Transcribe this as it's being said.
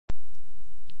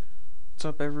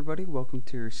What's up everybody, welcome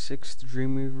to your 6th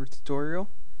Dreamweaver tutorial.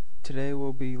 Today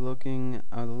we'll be looking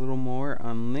a little more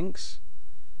on links.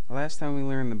 Last time we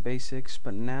learned the basics,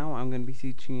 but now I'm going to be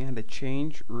teaching you how to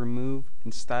change, remove,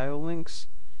 and style links,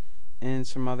 and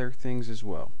some other things as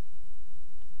well.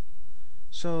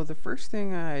 So the first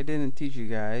thing I didn't teach you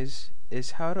guys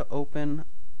is how to open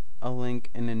a link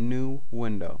in a new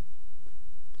window.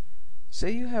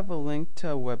 Say you have a link to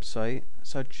a website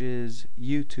such as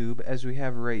YouTube, as we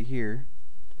have right here,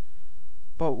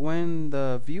 but when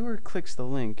the viewer clicks the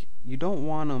link, you don't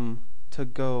want them to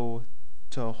go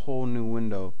to a whole new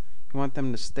window. You want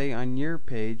them to stay on your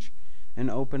page and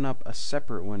open up a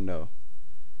separate window.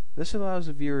 This allows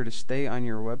the viewer to stay on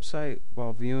your website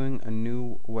while viewing a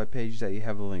new web page that you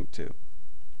have a link to.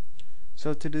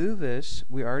 So to do this,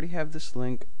 we already have this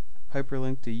link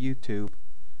hyperlinked to YouTube.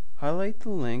 Highlight the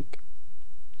link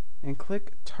and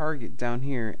click target down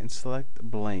here and select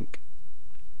blank.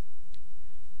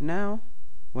 Now,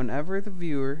 whenever the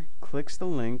viewer clicks the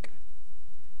link,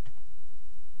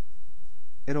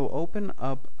 it'll open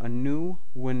up a new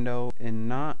window and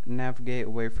not navigate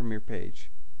away from your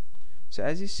page. So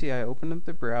as you see, I opened up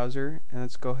the browser and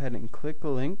let's go ahead and click the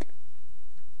link.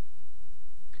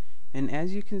 And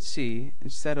as you can see,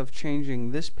 instead of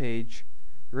changing this page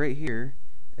right here,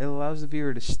 it allows the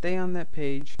viewer to stay on that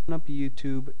page, open up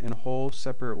YouTube in a whole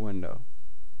separate window,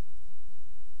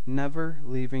 never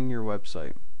leaving your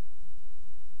website.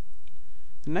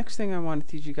 The next thing I want to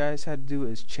teach you guys how to do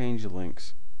is change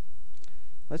links.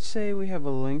 Let's say we have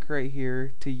a link right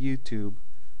here to YouTube,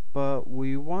 but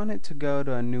we want it to go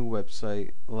to a new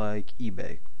website like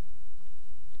eBay.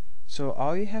 So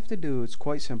all you have to do is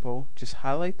quite simple. Just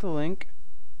highlight the link,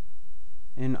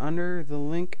 and under the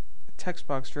link text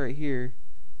box right here,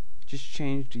 just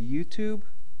change to YouTube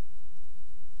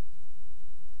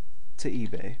to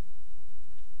eBay.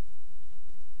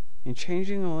 And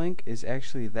changing a link is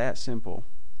actually that simple.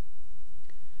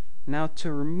 Now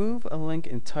to remove a link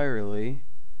entirely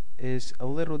is a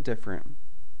little different.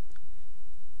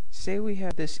 Say we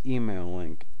have this email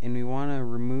link and we want to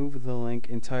remove the link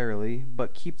entirely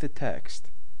but keep the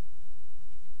text.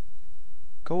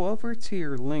 Go over to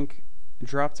your link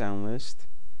drop down list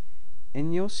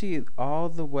and you'll see all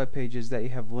the web pages that you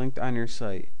have linked on your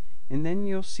site, and then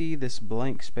you'll see this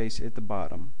blank space at the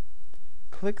bottom.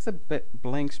 Click the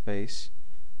blank space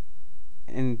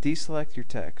and deselect your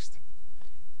text.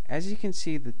 As you can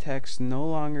see, the text no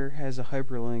longer has a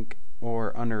hyperlink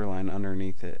or underline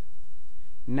underneath it.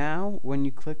 Now when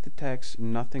you click the text,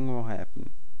 nothing will happen.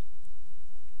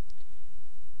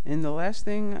 And the last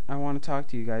thing I want to talk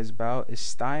to you guys about is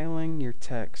styling your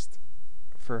text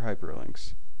for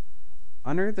hyperlinks.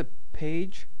 Under the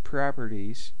Page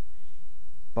Properties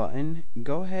button,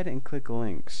 go ahead and click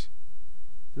Links.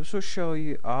 This will show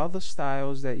you all the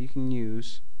styles that you can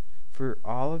use for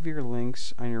all of your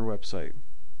links on your website.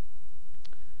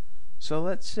 So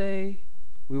let's say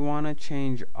we want to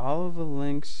change all of the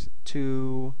links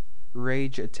to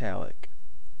Rage Italic.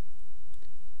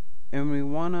 And we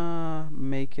want to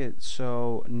make it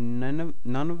so none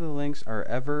of the links are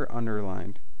ever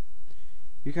underlined.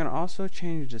 You can also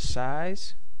change the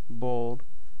size, bold,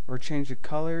 or change the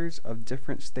colors of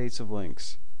different states of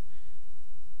links.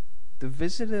 The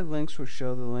visited links will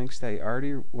show the links that you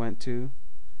already went to.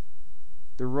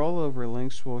 The rollover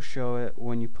links will show it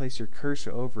when you place your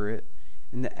cursor over it,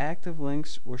 and the active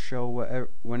links will show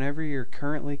whenever you're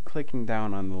currently clicking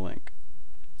down on the link.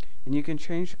 And you can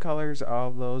change the colors of all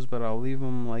of those, but I'll leave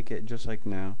them like it just like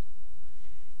now.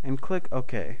 And click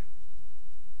OK.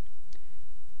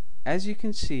 As you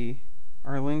can see,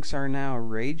 our links are now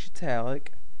Rage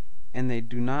Italic and they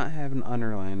do not have an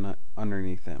underline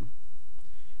underneath them.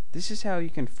 This is how you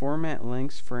can format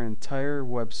links for an entire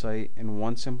website in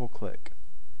one simple click.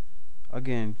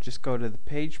 Again, just go to the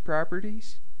Page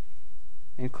Properties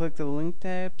and click the link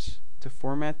tabs to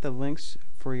format the links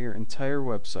for your entire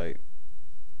website.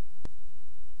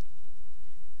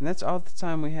 And that's all the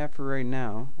time we have for right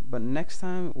now, but next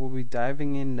time we'll be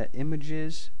diving into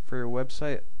images for your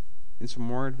website and some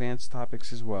more advanced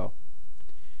topics as well.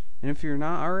 And if you're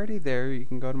not already there, you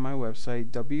can go to my website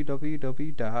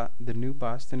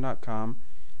www.thenewboston.com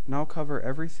and I'll cover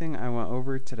everything I went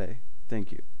over today.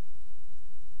 Thank you.